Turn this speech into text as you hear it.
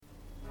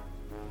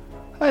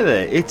Hi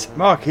there, it's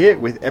Mark here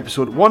with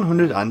episode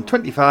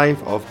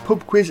 125 of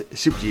Pub Quiz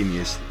Super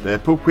Genius, the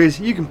pub quiz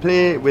you can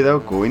play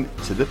without going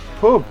to the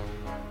pub.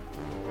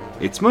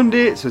 It's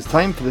Monday, so it's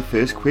time for the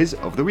first quiz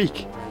of the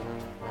week.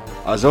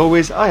 As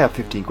always, I have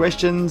 15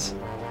 questions,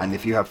 and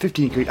if you have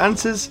 15 correct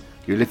answers,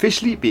 you'll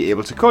officially be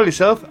able to call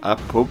yourself a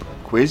Pub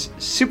Quiz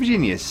Super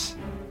Genius.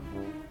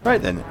 Right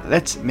then,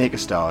 let's make a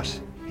start.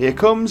 Here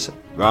comes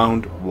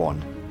round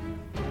 1.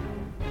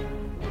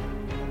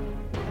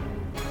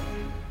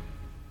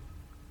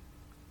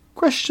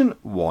 Question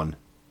 1.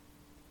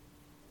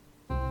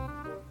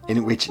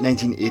 In which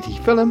 1980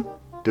 film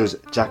does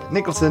Jack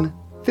Nicholson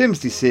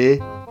famously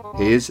say,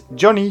 "Here's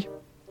Johnny"?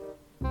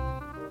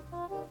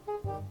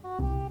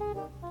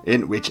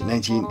 In which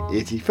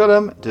 1980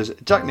 film does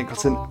Jack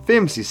Nicholson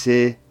famously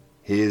say,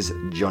 "Here's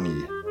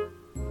Johnny"?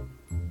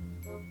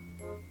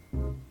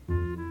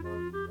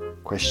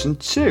 Question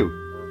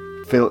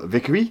 2. Phil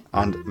Vickery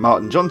and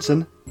Martin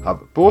Johnson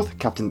have both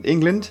captained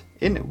England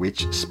in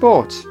which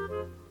sport?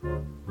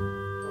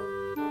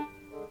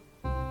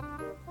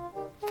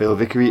 Phil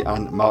Vickery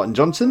and Martin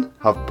Johnson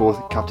have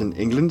both captained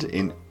England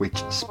in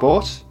which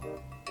sport?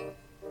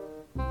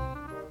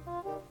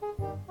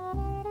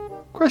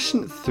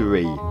 Question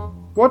 3.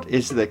 What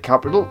is the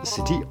capital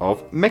city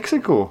of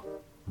Mexico?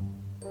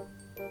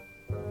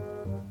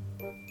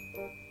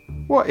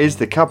 What is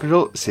the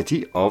capital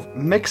city of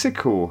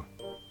Mexico?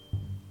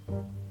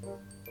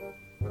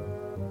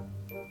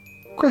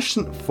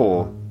 Question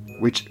 4.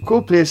 Which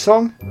Coldplay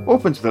song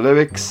opens with the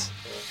lyrics,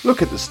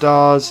 "Look at the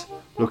stars,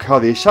 look how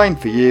they shine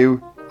for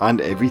you, and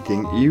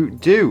everything you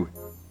do"?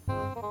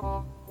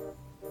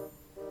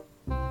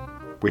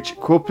 Which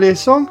Coldplay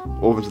song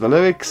opens with the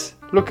lyrics,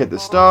 "Look at the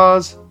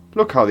stars,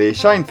 look how they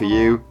shine for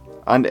you,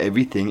 and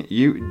everything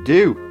you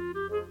do"?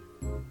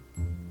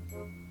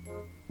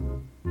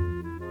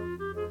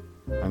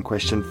 And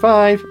question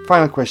 5,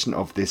 final question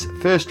of this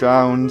first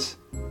round.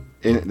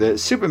 In the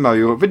Super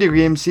Mario video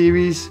game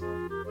series,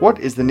 what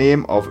is the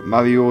name of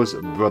Mario's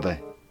brother?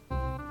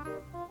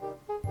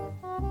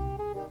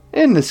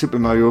 In the Super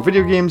Mario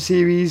video game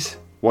series,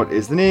 what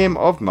is the name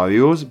of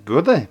Mario's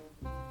brother?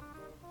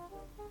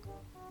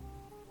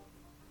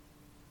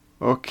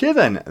 Okay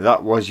then,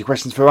 that was your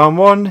questions for round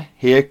 1.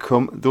 Here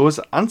come those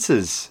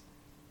answers.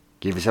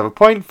 Give yourself a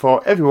point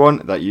for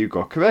everyone that you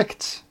got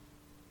correct.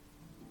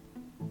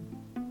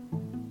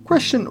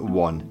 Question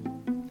 1.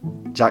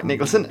 Jack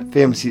Nicholson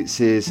famously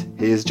says,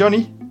 "Here's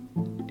Johnny"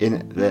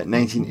 in the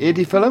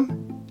 1980 film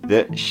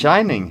The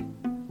Shining.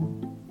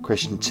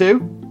 Question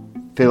 2.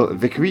 Phil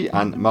Vickery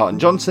and Martin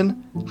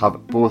Johnson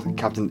have both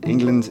captained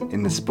England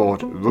in the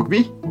sport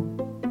rugby.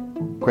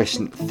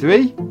 Question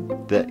 3.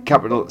 The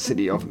capital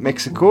city of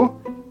Mexico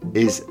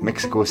is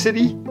Mexico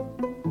City.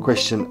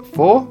 Question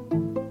 4.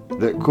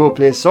 The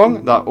Coldplay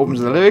song that opens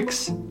with the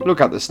lyrics,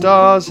 "Look at the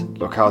stars,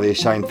 look how they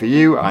shine for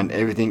you, and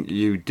everything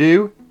you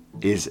do,"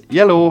 is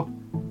Yellow.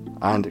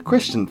 And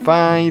question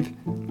 5.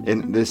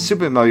 In the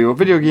Super Mario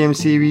video game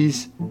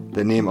series,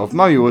 the name of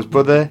Mario's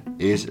brother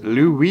is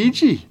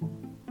Luigi.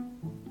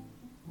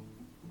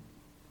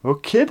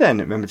 Okay then,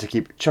 remember to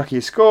keep track of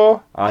your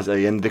score, as at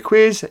the end of the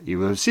quiz you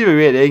will receive a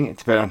rating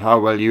depending on how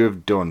well you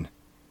have done.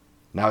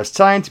 Now it's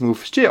time to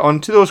move straight on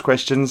to those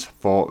questions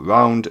for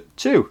round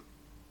 2.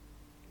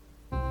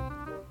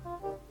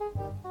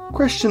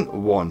 Question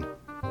 1.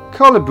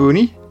 Carla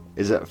Bruni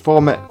is a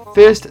former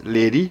First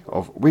Lady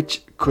of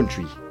which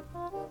country?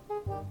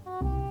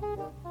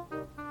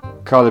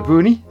 Carla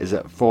Bruni is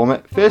a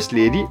former First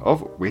Lady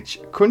of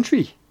which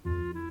country?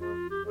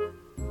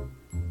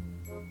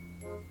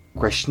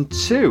 Question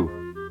 2.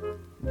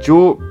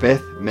 Jo,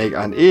 Beth, Meg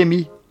and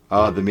Amy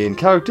are the main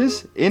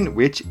characters in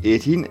which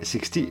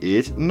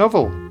 1868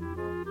 novel?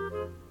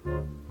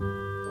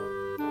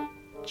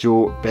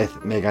 Jo,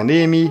 Beth, Meg and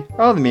Amy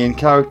are the main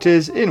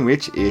characters in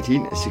which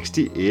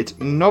 1868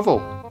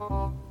 novel?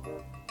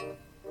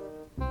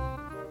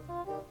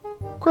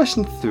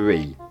 Question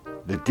 3.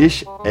 The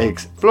dish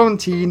eggs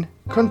Florentine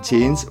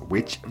contains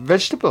which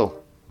vegetable?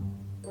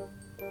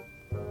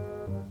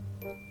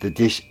 The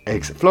dish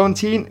eggs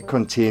Florentine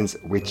contains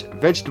which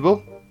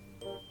vegetable?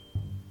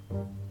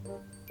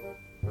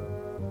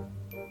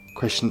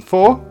 Question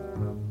 4.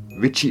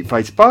 Richie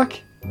Fights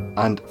Back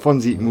and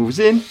Fonzie Moves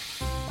In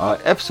are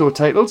episode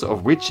titles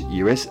of which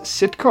US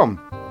sitcom?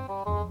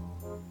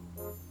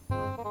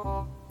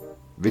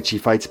 Richie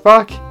Fights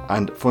Back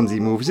and Fonzie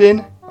Moves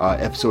In are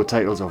episode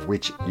titles of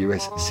which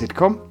US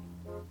sitcom?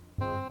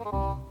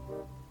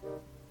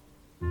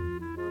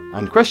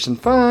 And question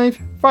 5,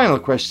 final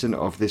question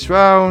of this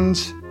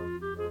round.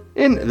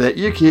 In the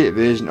UK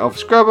version of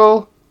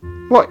Scrabble,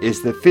 what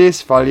is the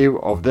face value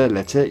of the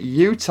letter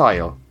U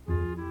tile?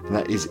 And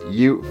that is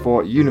U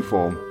for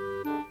uniform.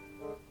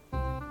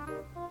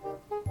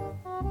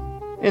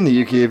 In the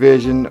UK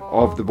version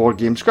of the board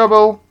game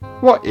Scrabble,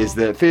 what is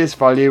the face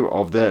value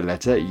of the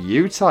letter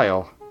U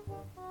tile?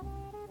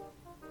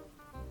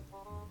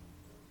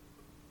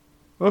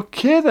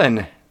 Okay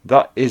then,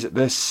 that is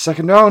the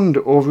second round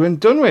over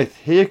and done with.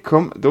 Here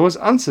come those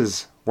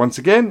answers. Once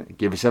again,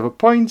 give yourself a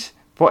point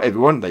for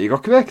everyone that you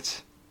got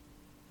correct.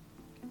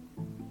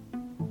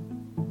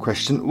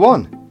 Question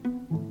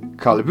 1.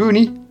 Carla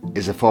Bruni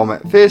is a former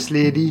First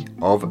Lady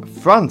of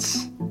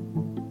France.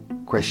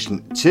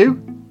 Question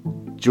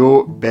 2.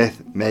 Jo,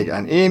 Beth, Meg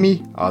and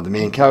Amy are the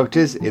main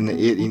characters in the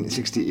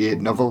 1868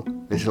 novel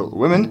Little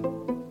Women.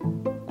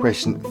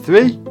 Question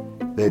 3.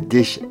 The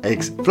dish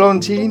eggs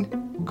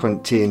Florentine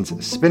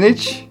contains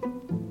spinach.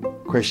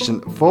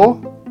 Question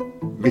 4.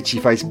 Richie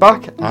Fights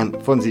Back and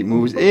Fonzie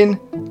Moves In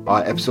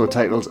are episode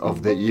titles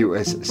of the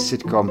US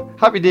sitcom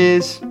Happy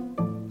Days.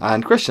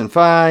 And question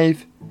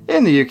 5.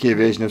 In the UK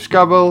version of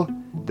Scrabble,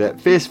 the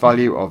face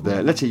value of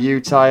the letter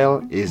U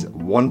tile is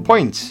 1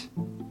 point.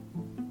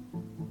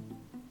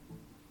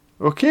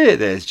 Okay,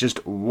 there's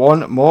just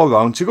one more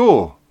round to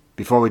go.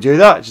 Before we do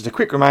that, just a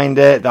quick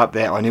reminder that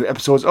there are new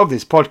episodes of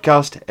this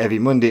podcast every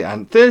Monday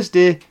and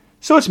Thursday,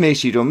 so to make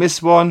sure you don't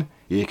miss one,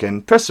 you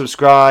can press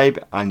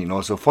subscribe and you can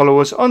also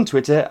follow us on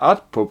Twitter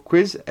at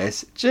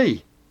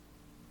PubQuizSG.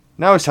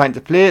 Now it's time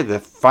to play the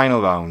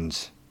final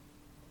round.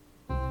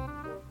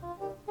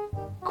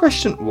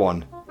 Question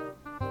 1.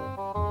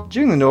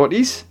 During the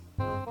noughties,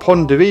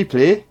 Pon de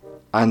Replay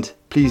and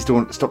Please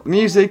Don't Stop the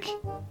Music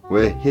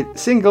were hit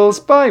singles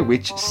by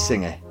which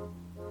singer?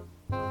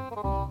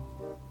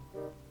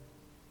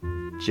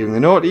 During the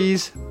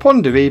noughties,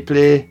 Pon de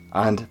Replay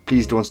and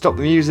Please Don't Stop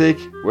the Music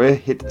were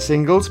hit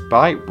singles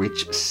by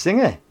which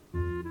singer?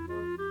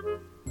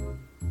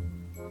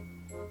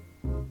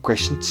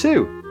 Question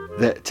 2.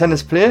 The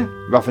tennis player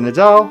Rafa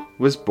Nadal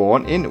was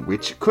born in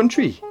which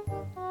country?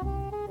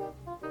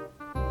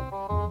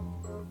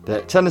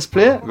 The tennis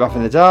player Rafa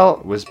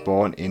Nadal was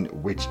born in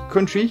which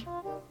country?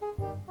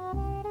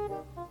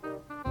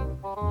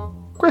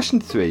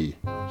 Question 3.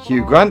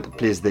 Hugh Grant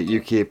plays the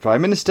UK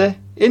Prime Minister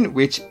in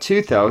which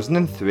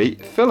 2003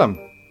 film?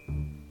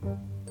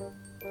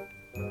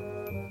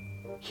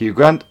 Hugh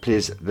Grant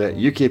plays the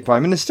UK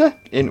Prime Minister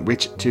in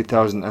which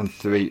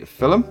 2003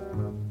 film?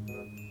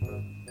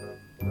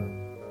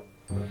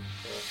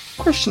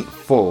 Question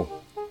 4.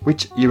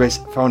 Which US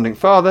founding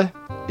father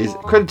is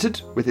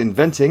credited with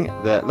inventing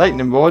the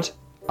lightning rod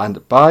and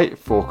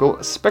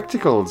bifocal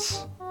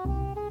spectacles?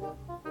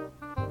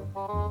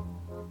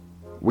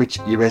 Which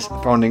US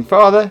founding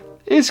father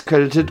is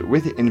credited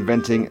with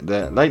inventing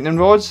the lightning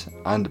rod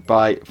and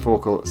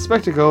bifocal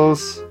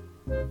spectacles?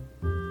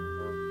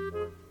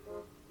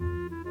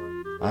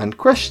 And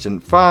question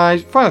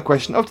 5, final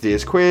question of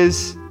today's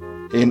quiz.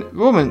 In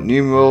Roman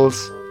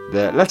numerals,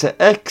 the letter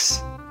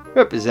X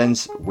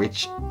represents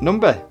which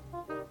number?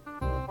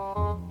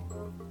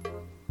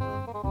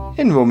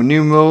 In Roman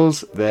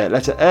numerals, the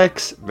letter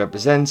X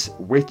represents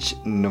which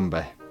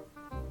number?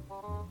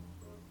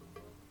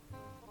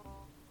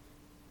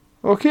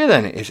 Okay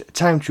then, it's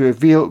time to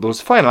reveal those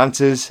final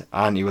answers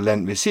and you will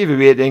then receive a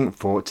rating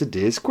for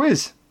today's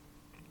quiz.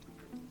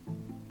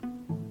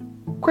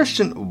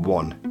 Question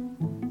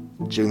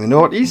 1. During the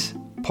noughties,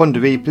 Pon de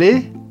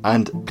Replay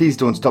and Please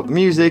Don't Stop the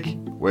Music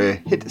were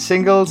hit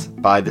singles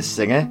by the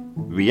singer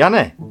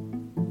Rihanna.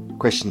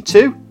 Question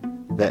 2.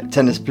 The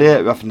tennis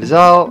player Rafa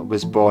Nadal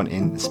was born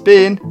in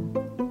Spain.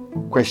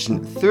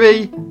 Question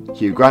 3.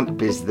 Hugh Grant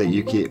plays the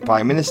UK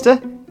Prime Minister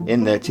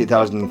in the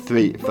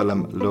 2003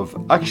 film Love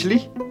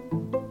Actually.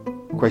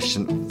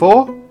 Question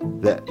 4.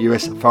 The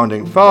US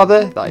founding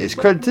father that is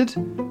credited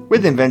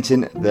with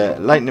inventing the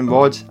lightning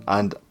rod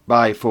and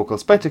bifocal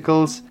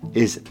spectacles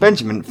is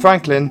Benjamin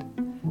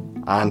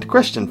Franklin. And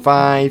question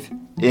 5.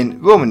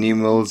 In Roman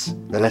numerals,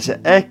 the letter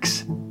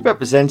X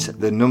represents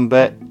the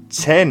number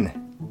 10.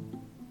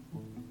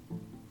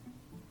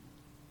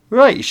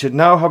 Right, you should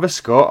now have a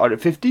score out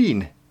of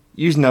 15.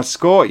 Using that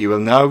score, you will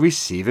now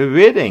receive a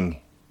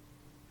rating.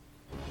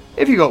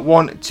 If you got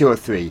 1, 2 or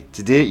 3,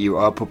 today you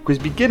are a pub quiz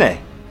beginner.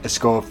 A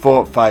score of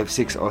 4, 5,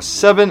 6 or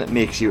 7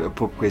 makes you a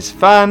pub quiz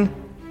fan.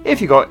 If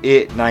you got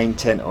 8, 9,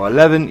 10 or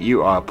 11,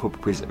 you are a pub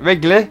quiz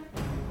regular.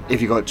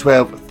 If you got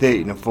 12,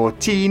 13 or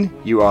 14,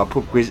 you are a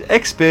pub quiz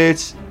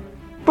expert.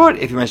 But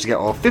if you manage to get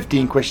all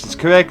 15 questions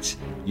correct,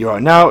 you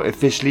are now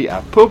officially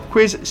a pub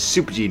quiz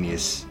super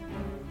genius.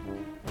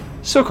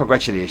 So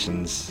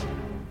congratulations.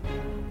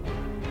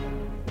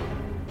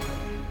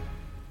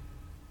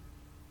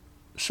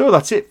 So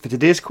that's it for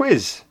today's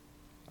quiz.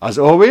 As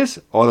always,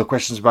 all the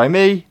questions by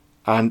me,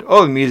 and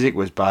all the music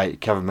was by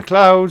Kevin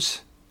MacLeod.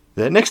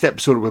 The next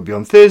episode will be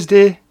on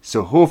Thursday,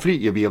 so hopefully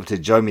you'll be able to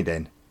join me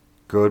then.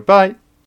 Goodbye.